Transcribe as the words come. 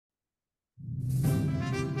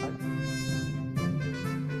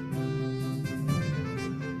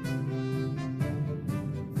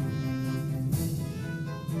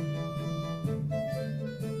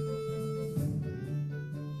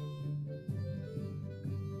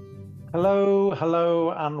Hello,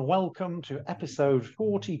 hello, and welcome to episode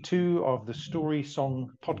 42 of the Story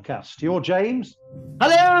Song Podcast. You're James.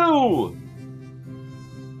 Hello!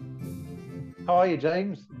 How are you,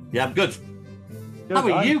 James? Yeah, I'm good. How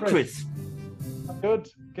Good. are I'm you, Chris. Chris? Good,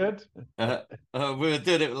 good. We were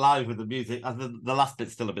doing it live with the music. And the last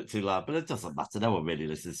bit's still a bit too loud, but it doesn't matter. No one really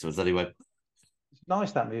listens to us anyway. It's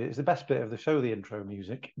nice, that music. It's the best bit of the show, the intro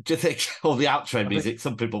music. Do you think? Or the outro I music,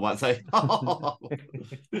 some people might say.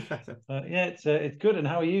 Yeah, it's good. And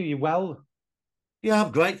how are you? You well? Yeah,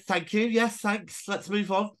 I'm great. Thank you. Yes, thanks. Let's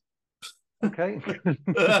move on. Okay.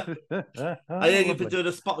 I hear you've been Lovely. doing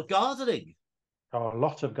a spot of gardening. Oh, a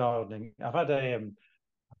lot of gardening. I've had I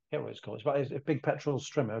forget what it's called. It's a big petrol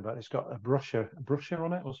strimmer, but it's got a brusher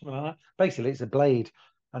on it or something like that. Basically, it's a blade,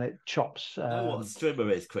 and it chops. I know what a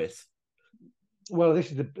strimmer is, Chris. Well,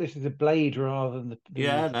 this is a blade rather than the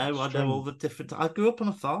Yeah, no, I know all string. the different. I grew up on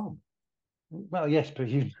a farm. Well, yes, but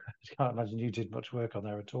you I can't imagine you did much work on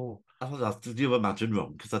there at all. Did you imagine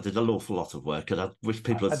wrong? Because I did an awful lot of work, and I wish I,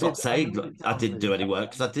 people had I stopped did. I saying know it I sounds didn't really do any bad.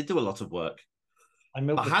 work because I did do a lot of work. I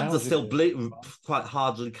milk My the hands are cows with still it. quite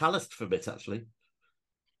hardly calloused from it, actually.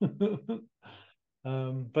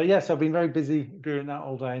 But yes, I've been very busy doing that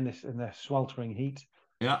all day in the sweltering heat,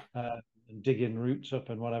 Yeah, and digging roots up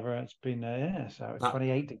and whatever. It's been yeah, so that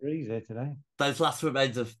 28 degrees here today. those last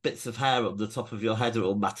remains of bits of hair on the top of your head are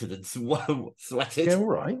all matted and Yeah, sweated. all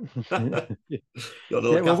right. Got to Yeah,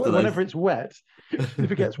 look well, after those. whenever it's wet, if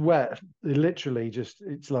it gets wet, it literally just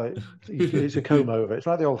it's like it's a comb over. It's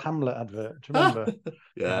like the old Hamlet advert. Do you remember?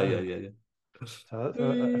 Yeah, yeah, Uh, yeah, so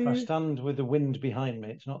if I yeah. stand with the wind behind me,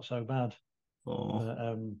 it's not so bad. Oh,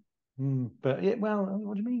 But yeah, well,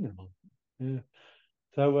 what do you mean? Yeah.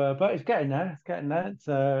 So, but it's getting there. It's getting there. It's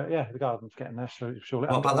yeah, the garden's getting there. So surely,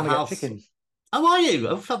 what I about the want to get house? chickens. How are you?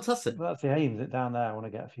 Oh, fantastic. Well, that's the aim. Is it down there? I want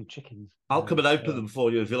to get a few chickens. I'll come and open them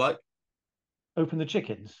for you if you like. Open the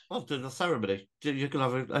chickens. I'll do the ceremony. You can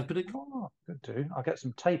have an opening. Oh, good too. I'll get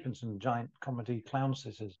some tape and some giant comedy clown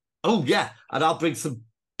scissors. Oh yeah, and I'll bring some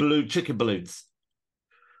blue chicken balloons.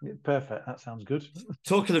 Yeah, perfect. That sounds good.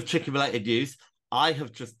 Talking of chicken related news, I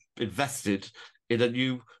have just invested in a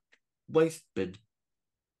new waste bin.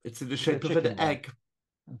 It's in the Is it a shape of an chicken bin? egg.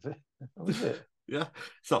 Is it? Oh, is it? Yeah,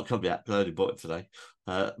 it's not come yet. I only bought it today.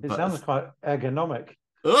 It But sounds quite ergonomic.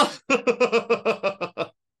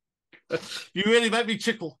 you really make me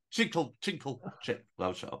chinkle.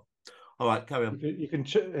 Well, shut up. All right, carry on. Yeah, you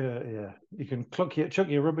can chuck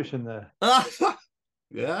your rubbish in there.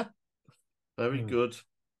 Yeah, very Hmm, good.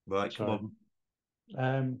 Right, that's come right.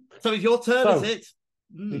 on. Um, So it's your turn, is so it?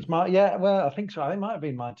 Mm. it's my yeah. Well, I think so. I think it might have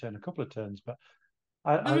been my turn a couple of turns, but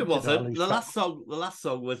No, it I wasn't. lose track. The last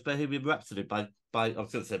song was Bohemian Rhapsody by I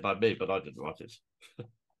was going to say by me, but I didn't write it.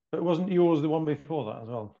 But wasn't yours the one before that as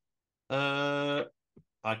well? Uh,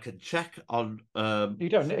 I can check on. You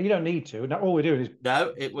don't need to. Now all we're doing is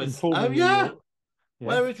No, it was. Oh informing you yeah, your yeah.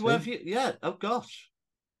 where have See, you? Yeah. Oh gosh.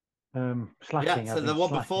 Yeah. slacking. So I've the been one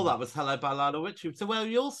before slacking. that was Hello by Lionel Richie. So where are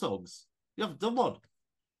your songs? You haven't done one.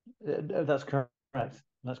 That's correct.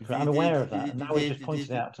 That's correct. I'm aware of that, and now we've just pointed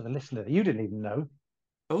it Oh, out to the listener. You didn't even know.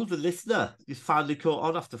 the listener is finally caught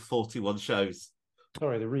on after 41 shows.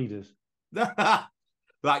 Sorry, the readers.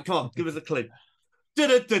 Right, come on, give us a clue. So,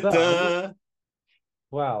 Da-da-da-da.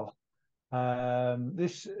 well,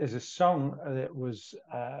 this is a song that was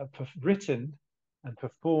written and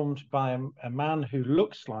performed by a man who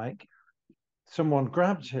looks like someone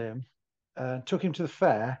grabbed him, took him to the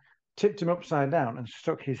fair, tipped him upside down, and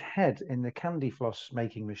stuck his head in the candy floss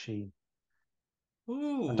making machine. I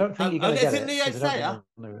Ooh. don't think you're going to Is get it it Leo because I don't think Sayer?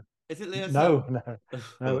 you'll know it. Is it Leo Sayer?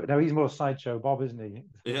 No, no. He's more sideshow Bob, isn't he?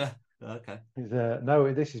 Yeah. Okay. He's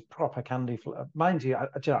no. This is proper candy floss. Mind you, I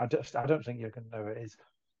don't think you're going to know who it is.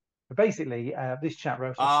 But basically, this chap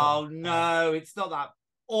wrote a song. Oh no, it's not that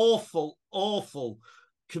awful, awful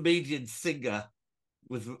comedian singer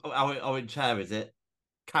with orange hair, is it?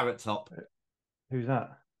 Carrot Top. Who's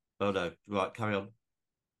that? Oh no, right, carry on.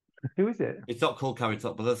 Who is it? It's not called Carrot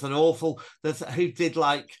Top, but there's an awful. There's who did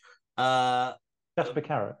like uh Jasper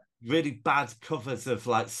Carrot. really bad covers of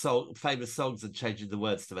like famous songs and changing the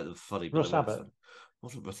words to make them funny, but they Russ weren't Abbott. funny. It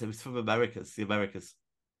wasn't Russ? It was from Americas, the Americas.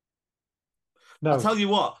 I'll No, tell you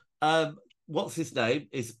what. What's his name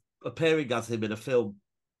is appearing as him in a film.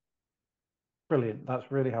 brilliant.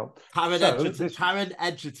 That's really helped. Taron So Egerton. this Taron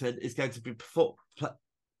Egerton is going to be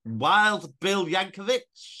Wild Bill Yankovic.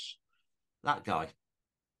 That guy.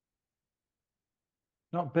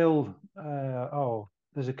 not Bill.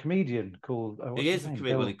 There's a comedian called what's He his is a name?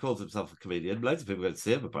 comedian. Well, he Bill. calls himself a comedian. Loads of people go to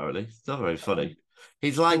see him, apparently. It's not very Uh, funny.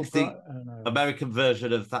 He's Bill. like the I don't know. American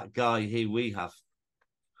version of that guy who we have.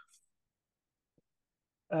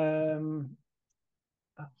 Oh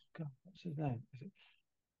God, what's his name? Is it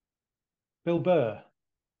Bill Burr?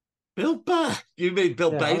 Bill Burr. You mean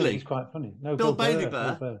Bill Yeah, I think he's Bailey? quite funny. No, Bill Bill Bailey Burr.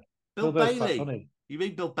 Bill Burr. Burr. Bill Bill Burr's quite Bailey. funny. You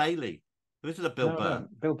mean Bill Bailey? There isn't a Bill No, Burr. no,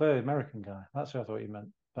 Bill Burr, American guy. That's what I thought you meant.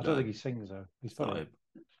 I don't No, think he sings though. He's it's not funny. him.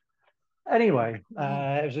 Anyway, Oh.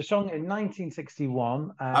 it was a song in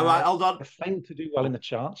 1961. All right, hold on. It failed to do well in Oh, the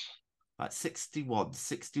charts. right, 61.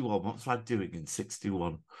 61. What was I doing in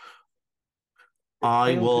 61? It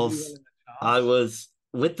I failed to do well was in the I charts. was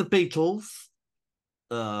with the Beatles.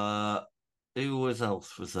 Uh who was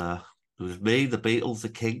else was there? It was me, the Beatles, the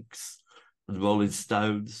Kinks, and the Rolling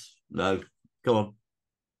Stones. No, go on.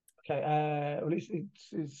 Okay, well,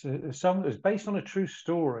 it's a song that's based on a true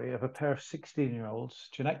story of a pair of 16-year-olds,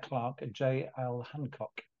 Jeanette Clark and J.L.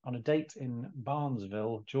 Hancock, on a date in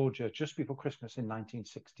Barnesville, Georgia, just before Christmas in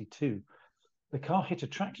 1962. The car hit a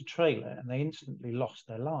tractor trailer and they instantly lost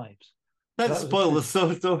their lives. So Don't that was a spoil true the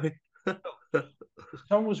story. story. The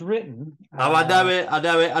song was written. Oh, I know it. I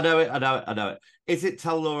know it. I know it. I know it. I know it. Is it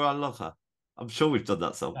Tell Laura I Love Her? I'm sure we've done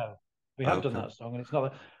that song. No, we have done Okay. that song, and it's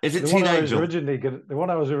not Is it the one Teen I was Angel? originally going. The one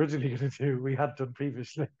I was originally going to do. We had done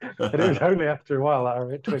previously, and it was only after a while that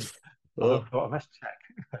I twigged. I Oh. thought I must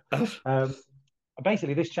check.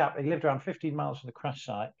 Basically, this chap he lived around 15 miles from the crash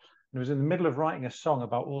site, and was in the middle of writing a song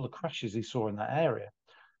about all the crashes he saw in that area.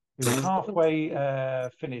 He was halfway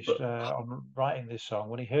finished on writing this song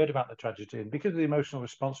when he heard about the tragedy, and because of the emotional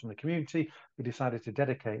response from the community, he decided to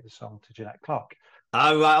dedicate the song to Jeanette Clark.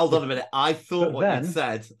 Oh, right, hold on But, a minute. I thought but what you'd then,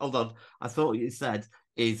 said. Hold on. I thought what you said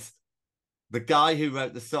is the guy who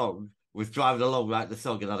wrote the song was driving along writing the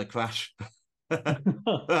song and had a crash.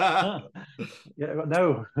 yeah,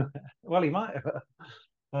 no, well, he might have.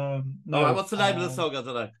 All right, No, what's the name of the song? I don't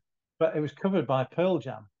know. but it was covered by Pearl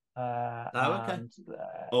Jam, Oh, okay. and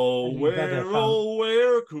Eddie Vedder found Oh,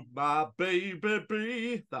 where could my baby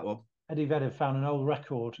be? That one. Eddie Vedder found an old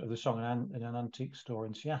record of the song in an antique store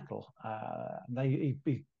in Seattle. And he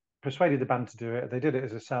persuaded the band to do it. They did it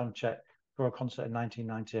as a sound check for a concert in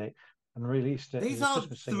 1998 and released it as These a aren't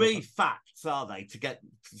Christmas single. three facts, are they? To get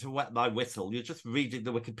to wet my whistle, you're just reading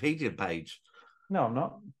the Wikipedia page. No, I'm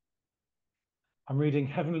not. I'm reading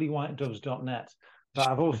heavenlywhitedoves.net, but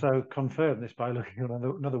I've also confirmed this by looking on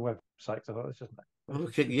another website. So I thought this isn't.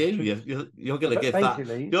 Look at you. You're going to But give that.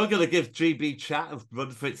 basically, You're going to give GB Chat a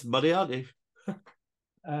run for its money, aren't you?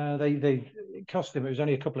 it cost him. It was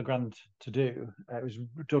only a couple of grand to do. It was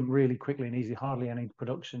done really quickly and easy, hardly any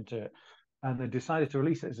production to it. And they decided to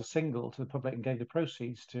release it as a single to the public and gave the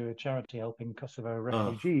proceeds to a charity helping Kosovo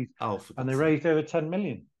refugees. For And they God's sake. raised over 10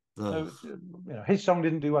 million. Oh. So his song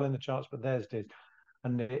didn't do well in the charts, but theirs did.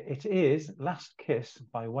 And it is "Last Kiss"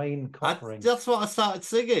 by Wayne Cockring. That's what I started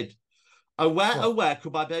singing. Oh, where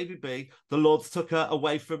could my baby be? The Lord's took her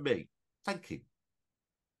away from me. Thank you.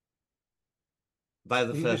 By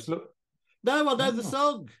the You first. just look. No, I know the Oh,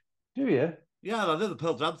 song. do you? Yeah, I know the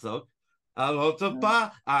Pearl Jam song. I want to buy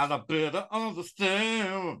and I better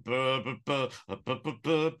understand.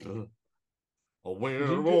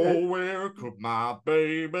 Where could my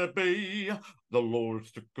baby be? The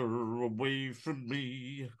Lord's took her away from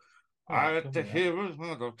me. I had to hear it.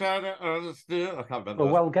 I can't remember.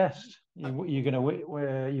 Well guessed. You're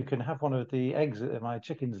gonna you can have one of the eggs that my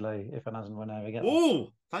chickens lay if and as and when I ever get them. Oh,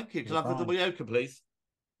 thank you. Can I have the double yolker, please?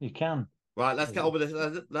 You can. Right, let's get on with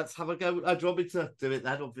it. Let's have a go. Do you want me to do it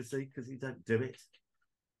then? Obviously, because you don't do it.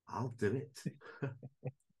 I'll do it.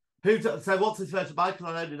 So what's his first Michael?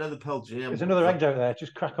 I only know the Pearl Jam. There's another egg joke there.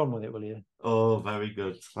 Just crack on with it, will you? Oh, very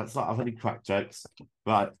good. Let's not have any crack jokes.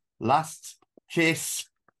 Right. Last kiss.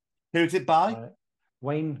 Who's it by?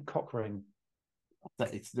 Wayne Cockring.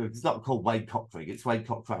 It's not called Wayne Cockring. It's Wayne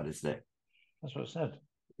Cockring, isn't it? That's what it said.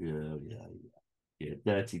 Yeah.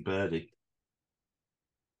 Dirty birdie.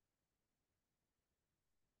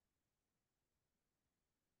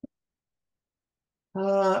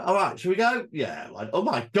 All right, shall we go? Yeah. Oh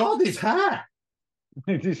my God, his hair.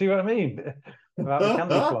 Do you see what I mean? About the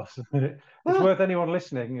candy floss. It's worth anyone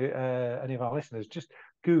listening, any of our listeners, just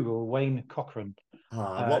Google Wayne Cochran.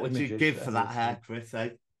 What would you give for that hair, Chris? Eh?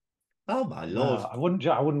 Oh my Lord! No,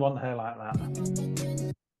 I wouldn't want hair like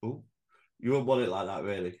that. Oh, you wouldn't want it like that,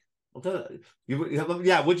 really?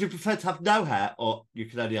 Yeah. Would you prefer to have no hair, or you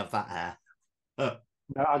can only have that hair? No,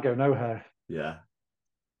 I'd go no hair. Yeah.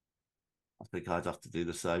 I think I'd have to do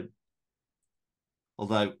the same.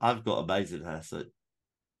 Although I've got amazing hair, so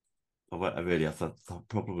I really have that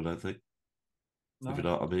problem, I don't think. No. If you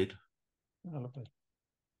know what I mean. Oh, lovely.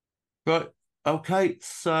 Right. Okay,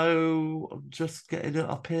 so I'm just getting it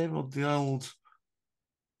up here on the old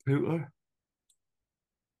computer.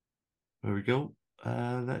 There we go.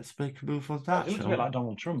 Let's make a move on Oh, that, it looks a shall bit we? like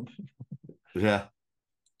Donald Trump. Yeah.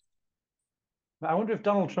 I wonder if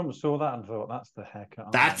Donald Trump saw that and thought, that's the haircut I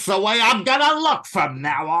That's want. the way I'm gonna look from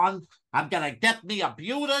now on. I'm gonna get me a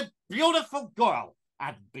beautiful girl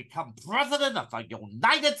and become president of the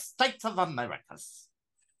United States of Americas.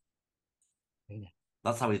 Yeah.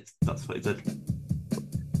 That's what he did.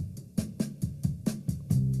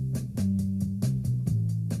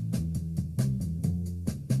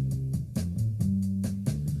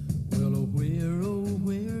 Well, oh,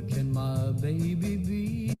 where can my baby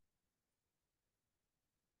be?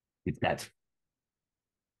 He's dead.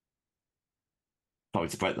 Sorry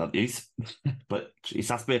to break that news, but he's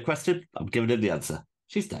asked me a question. I'm giving him the answer.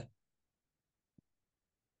 She's dead.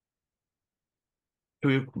 Can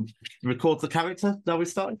we record the character now we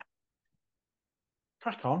started?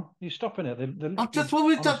 Crack on. You're stopping it. I just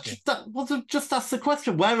want to just ask the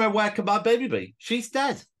question. Where can my baby be? She's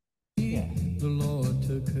dead. Yeah. The Lord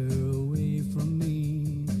took her away from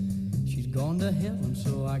me. She's gone to heaven,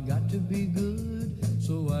 so I got to be good,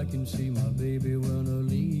 so I can see my baby when I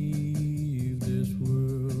leave this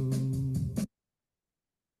world.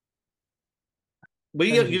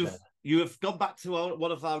 You have gone back to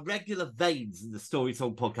one of our regular veins in the Story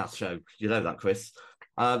Song podcast show. You know that, Chris.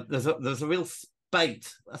 There's a real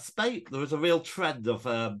there was a real trend of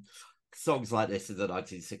songs like this in the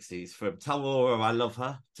 1960s, from Tell Laura I Love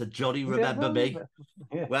Her to Johnny Remember Me,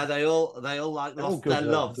 where they all like lost their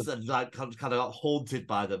loves and like kind of got haunted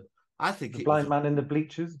by them. I think the blind man in the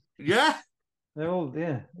bleachers. Yeah. They're all,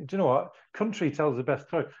 yeah. Do you know what? Country tells the best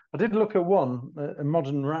story. I did look at one, a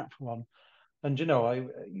modern rap one, and you know,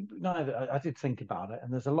 I did think about it,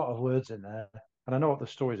 and there's a lot of words in there, and I know what the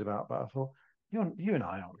story's about, but I thought, you and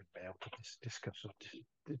I aren't going to be able to discuss or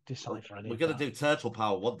decipher any. We're going to do Turtle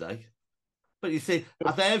Power one day, but you see,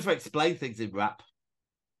 have they ever explained things in rap?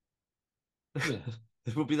 Yeah.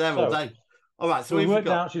 We'll be there all day. All right, so we've worked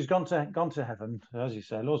out she's gone to heaven, as you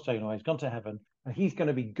say. Lord's taken away. He's gone to heaven, and he's going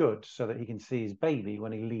to be good so that he can see his baby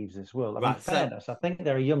when he leaves this world. I mean, fairness, I think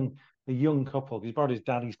they're a young couple. He's borrowed his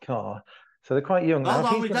daddy's car, so they're quite young. Well,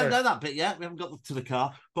 no, we don't know that bit yet. We haven't got to the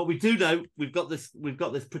car, but we do know we've got this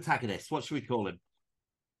protagonist. What should we call him?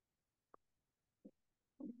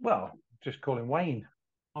 Well, just call him Wayne.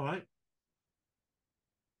 All right.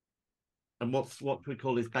 And what can we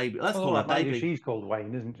call his baby? Let's call her baby. She's called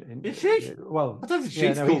Wayne, isn't Is she? Well, I don't think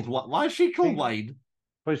she's called. Why is she called Wayne?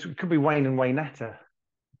 Well, it could be Wayne and Waynetta.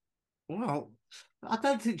 Well, I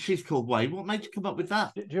don't think she's called Wayne. What made you come up with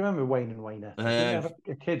that? Do you remember Wayne and Waynetta? Did you have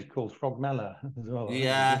a kid called Frogmella as well?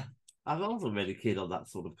 Yeah, I wasn't really keen on that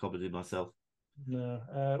sort of comedy myself.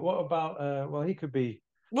 No. What about? Well, he could be.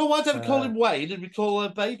 Well, why don't we call him Wayne and we call her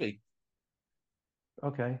baby?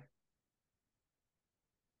 Okay.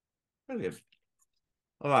 Brilliant.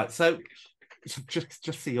 All right, so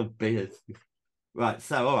just see your beard. Right,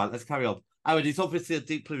 so all right, let's carry on. Oh, and he's obviously a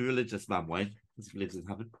deeply religious man, Wayne, because he lives in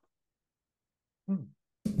heaven.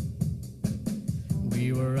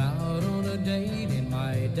 We were out on a date in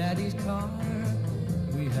my daddy's car.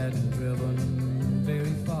 We hadn't driven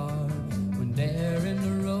very far when there in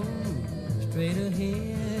the road, straight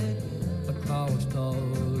ahead, a car was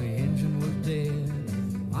stalled, the engine was dead.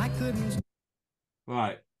 I couldn't.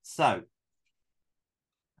 Right, so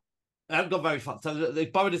I haven't gone very far. So they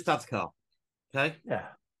borrowed his dad's car. Okay. Yeah.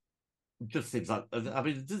 It just seems like, I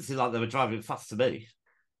mean, it didn't seem like they were driving fast to me.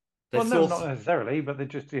 Well, no, not necessarily, but they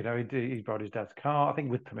just, you know, he borrowed his dad's car, I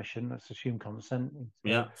think with permission. Let's assume consent.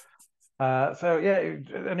 Yeah. So yeah,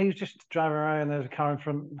 and he was just driving around, and there's a car in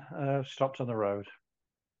front, stopped on the road.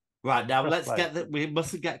 Right, now we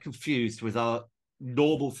mustn't get confused with our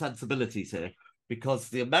normal sensibilities here, because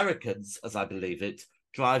the Americans, as I believe it,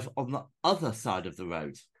 drive on the other side of the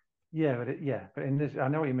road. Yeah, but in this, I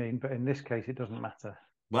know what you mean, but in this case, it doesn't matter.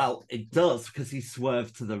 Well, it does, because he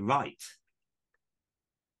swerved to the right.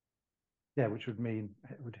 Yeah, which would mean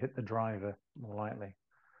it would hit the driver more likely.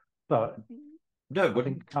 But no,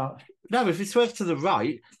 if he swerved to the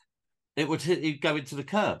right, he'd go into the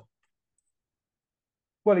curb.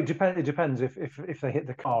 Well, it depends if they hit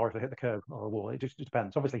the car or if they hit the curb or a wall. It just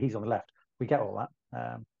depends. Obviously, he's on the left. We get all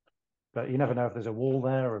that, but you never know if there's a wall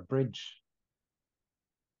there or a bridge.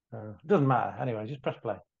 It doesn't matter. Anyway, just press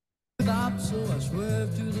play. Stop, so I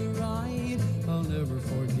swerved to the right. I'll never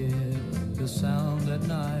forget the sound at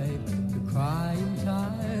night, the crying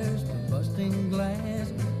tires, the busting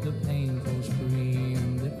glass, the painful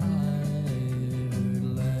scream that I heard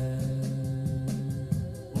last.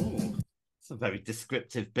 Ooh, it's a very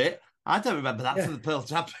descriptive bit. I don't remember that from the Pearl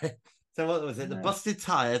Jam bit. So what was it? The busted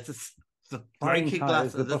tire. the Flying breaking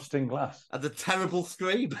tires, glass, the busting glass, and the terrible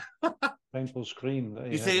scream. painful scream.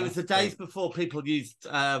 You see, it was the days before people would use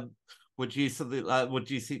something like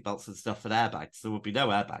seatbelts and stuff and airbags. There would be no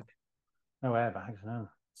airbag. No airbags, no.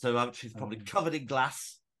 So she's probably covered in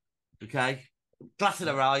glass. Okay, glass in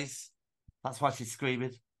her eyes. That's why she's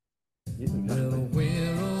screaming. Well,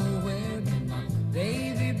 where, oh, where did my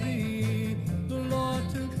baby be? The Lord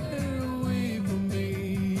took her away from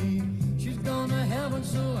me. She's gone to heaven,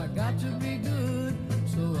 so I got to be good,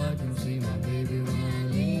 so I can see my baby when I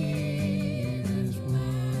leave this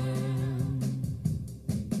world.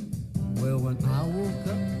 Well, when I woke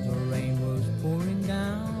up, the rain was pouring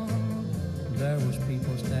down. There was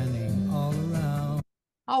people standing all around.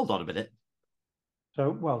 Hold on a minute. So,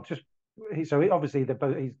 well, obviously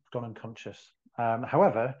he's gone unconscious.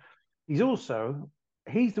 However, he's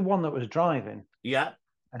the one that was driving. Yeah.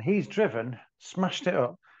 And he's driven, smashed it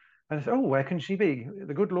up, and I said, "Oh, where can she be?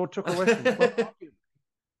 The good Lord took her away from well,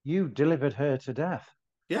 you delivered her to death."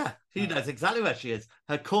 Yeah, he knows exactly where she is.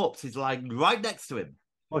 Her corpse is lying right next to him.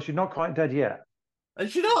 Well, she's not quite dead yet.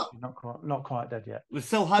 Is she not? She's not quite dead yet. There's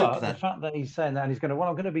still hope. But then the fact that he's saying that, and he's going to,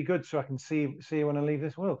 I'm going to be good so I can see you when I leave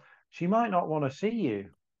this world. She might not want to see you,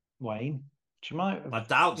 Wayne. She might. I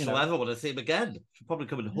doubt she'll ever want to see him again. She'll probably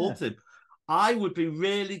come and haunt him. I would be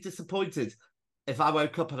really disappointed if I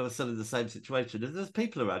woke up and I was still in the same situation. If there's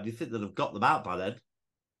people around, you think that have got them out by then?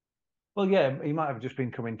 Well, yeah, he might have just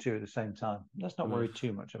been coming to at the same time. Let's not worry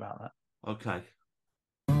too much about that. Okay.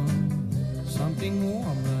 Something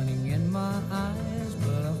warm running in my eyes,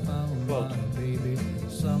 but I found my baby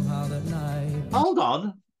somehow that night. Hold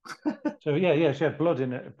on. So yeah, she had blood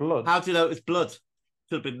in it. Blood. How do you know it was blood?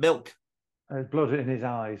 Should have been milk. Blood in his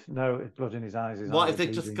eyes. No, it's blood in his eyes. What if they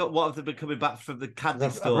just got? What if they've been coming back from the candy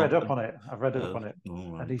store? I've read up on it.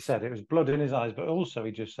 And he said it was blood in his eyes, but also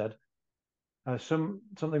he just said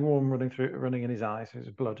something warm running in his eyes. It was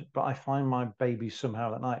blood. But I find my baby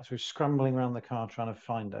somehow that night. So he's scrambling around the car trying to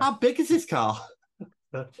find her. How big is this car?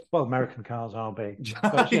 Well, American cars are big,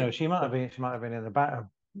 but she might have been in the back.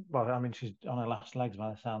 Well, I mean, she's on her last legs by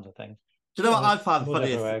the sounds of things. Do you know what I find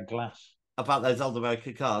funny glass about those old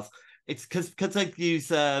American cars? It's because they use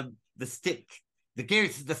the stick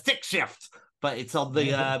shift, but it's on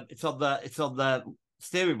the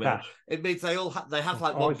steering wheel. Dash. It means they have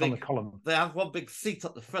like one big column. They have one big seat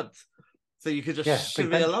at the front, so you can just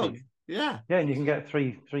shimmy along. Yeah, and you can get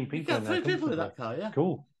three people. You can get three people in that car. Yeah,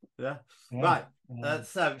 cool. Yeah. Right.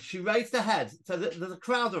 So she raised her head. So there's a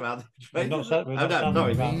crowd around. We're not sorry.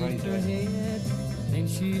 Raised her head, and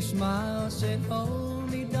she smiled, said, "Hold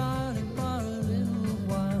me, darling, for a little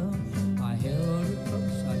while." I held her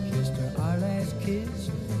close, I kissed her, our last kiss.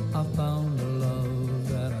 I found a love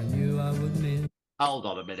that I knew I would miss. Hold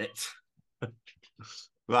on a minute.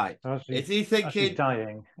 Right. Is he thinking she's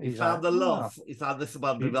dying? He found the love. He found this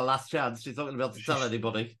will be the last chance. She's not going to be able to tell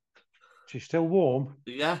anybody. She's still warm.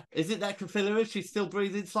 Yeah. Is it necrophilia? She's still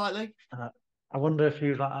breathing slightly? I wonder if he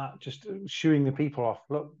was like that, just shooing the people off.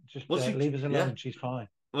 Look, just leave us alone. Yeah. She's fine.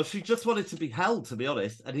 Well, she just wanted to be held, to be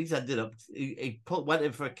honest. And he's ended up, went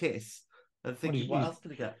in for a kiss and thinking, what else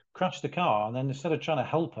can he get? Crashed the car. And then instead of trying to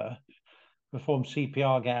help her, perform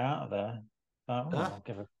CPR, get her out of there, I'll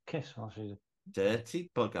give her a kiss while she's dirty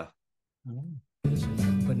bugger.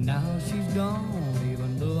 But now she's gone,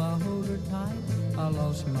 even though I hold her tight. I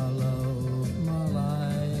lost my love, my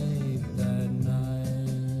life that night.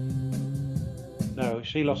 No,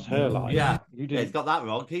 she lost her life. Yeah, he's got that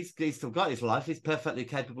wrong. He's still got his life. He's perfectly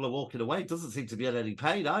capable of walking away. Doesn't seem to be in any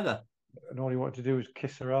pain either. And all he wanted to do was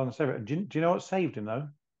kiss her and save it. Do you know what saved him though?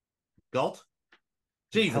 God,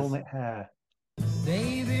 Jesus. Helmet hair.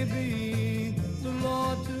 Baby, be the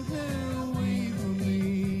Lord took her away from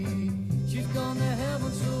me. She's gone to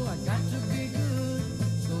heaven, so I got to be good,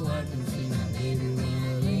 so I can see my baby when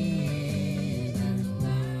I leave this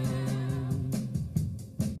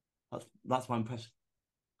world. That's my impression.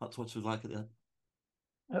 That's what she was like at the end.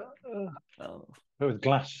 With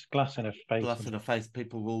glass in her face. Glass in her face.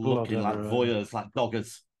 People were looking like voyeurs, like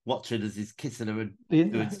doggers, watching as he's kissing her and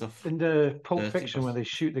doing stuff. In the Pulp Fiction, where they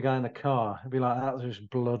shoot the guy in the car, it'd be like that. There's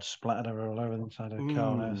blood splattered all over the inside of the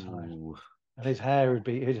car. And his hair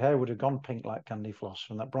would have gone pink like candy floss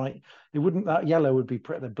from that bright. That yellow would be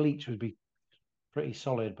the bleach would be pretty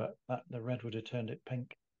solid, but the red would have turned it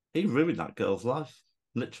pink. He ruined that girl's life,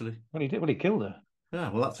 literally. Well, he did. Well, he killed her. Yeah,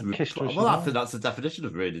 well, I think that's the definition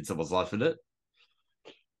of ruining someone's life, isn't it?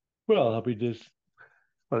 Well, I mean,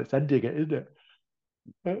 it's ending it, isn't it?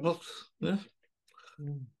 Well, yeah.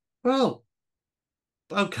 Well,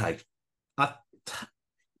 okay.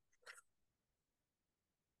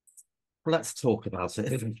 Let's talk about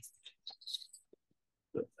it.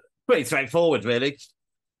 pretty straightforward, really.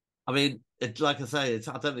 I mean, like I say,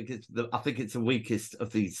 I don't think I think it's the weakest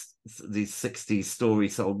of these 60s story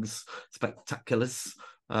songs, spectaculars.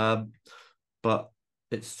 But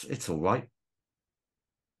it's all right.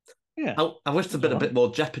 Yeah. I wish there'd been a bit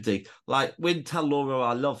more jeopardy. Like, when Tell Laura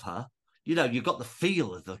I Love Her, you got the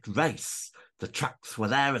feel of the race. The tracks were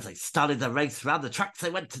there as they started the race around the tracks.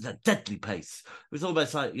 They went to the deadly pace. It was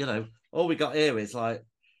almost like, all we got here is like,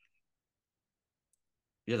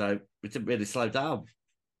 we didn't really slow down.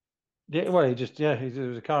 Yeah, well, there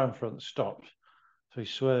was a car in front that stopped, so he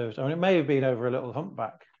swerved. I mean, it may have been over a little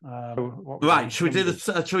humpback. Right, should we do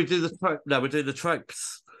the? No, we're doing the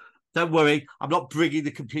tropes. Don't worry, I'm not bringing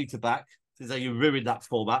the computer back. So you ruined that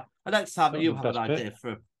format. And next time you have an idea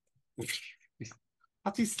for.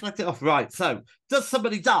 How do you select it off? Right. So, does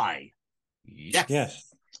somebody die? Yes.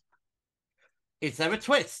 Yes. Is there a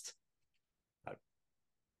twist? No.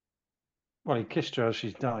 Well, he kissed her as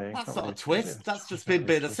she's dying. That's not a twist. That's just being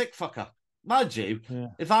a sick fucker. Mind you, yeah.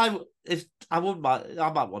 if I wouldn't mind,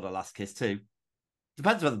 I might want a last kiss too.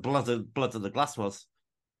 Depends where the blood of the glass was.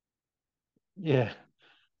 Yeah.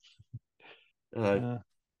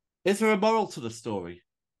 Is there a moral to the story?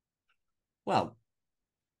 Well,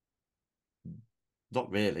 not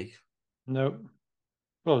really. No.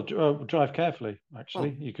 Well, drive carefully,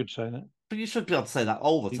 actually. You could say that. But you should be able to say that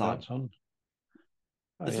all the time.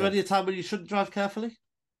 Is there any time when you shouldn't drive carefully?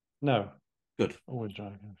 No. Good. Always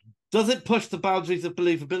drive carefully. Does it push the boundaries of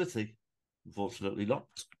believability? Unfortunately not.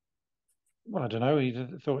 Well, I don't know. He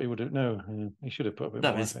thought he would have. No, he should have put a bit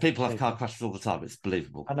more. No, people have car crashes all the time. It's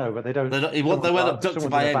believable. I know, but they don't. They weren't abducted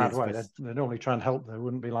by aliens. Way. They normally try and help. They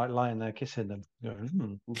wouldn't be like lying there kissing them.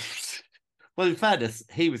 Well, in fairness,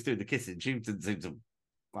 he was doing the kissing. She didn't seem to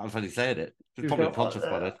have any say in it. She was probably unconscious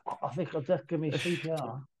by then. I think I'll just give me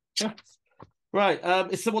CPR. Right.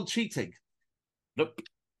 Is someone cheating? Nope.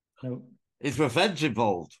 Nope. Is revenge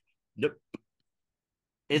involved? Nope.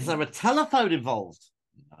 Is there a telephone involved?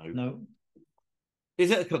 No. No. Is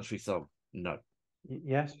it a country song? No.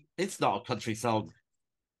 Yes. It's not a country song.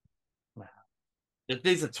 Wow. It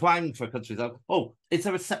needs a twang for a country song. Oh, is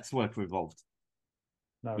there a sex worker involved?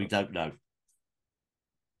 No. We don't know.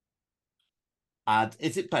 And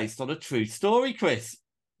is it based on a true story, Chris?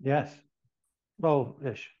 Yes. Well,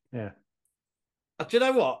 ish. Yeah. Do you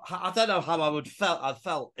know what? I don't know how I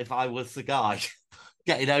felt if I was the guy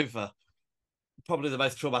getting over probably the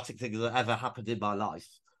most traumatic thing that ever happened in my life.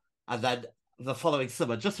 And then the following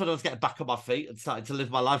summer, just when I was getting back on my feet and starting to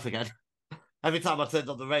live my life again, every time I turned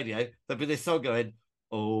on the radio, there'd be this song going,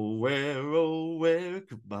 oh, where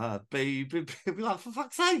could my baby be? Like, for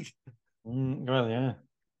fuck's sake. Well, yeah.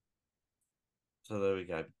 So there we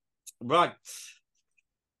go. Right.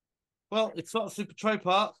 Well, it's not a super trope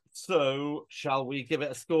part, so shall we give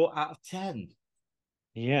it a score out of 10?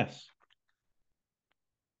 Yes.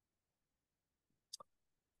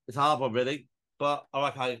 It's a hard one, really. But,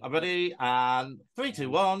 okay, I'm ready. And 3, 2,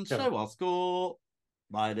 1, show our score.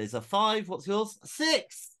 Mine is a 5. What's yours?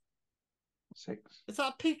 6. 6. Is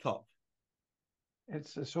that a peacock?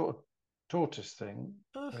 It's a sort of tortoise thing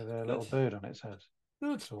with a little bird on its head.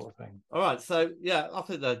 Good sort of thing. All right, so yeah, I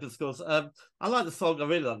think they're good scores. I like the song. I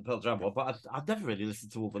really like the Pearl Jam one, but I've never really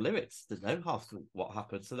listened to all the lyrics. Didn't know half what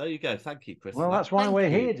happened. So there you go. Thank you, Chris. Well, that's why we're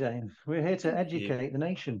here, Dane. We're here to educate the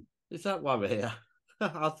nation. Is that why we're here?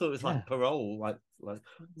 I thought it was like parole, like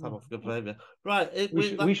time off good behaviour. Right,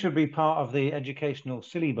 we should be part of the educational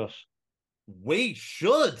syllabus. We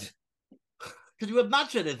should. Could you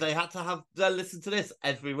imagine if they had to have listen to this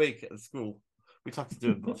every week at school? We'd have to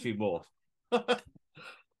do a few more.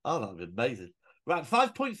 Oh, that would be amazing. Right,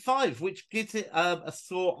 5.5, which gives it a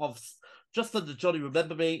sort of just under Johnny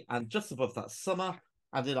Remember Me and just above that Summer.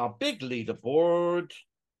 And in our big leaderboard,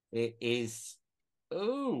 it is...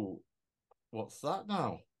 Oh, what's that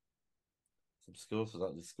now? Some scores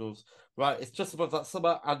without these scores. Right, it's just above that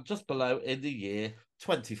Summer and just below in the year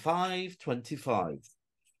 25.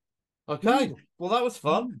 Okay, well, that was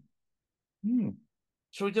fun.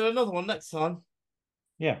 Shall we do another one next time?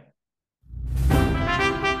 Yeah.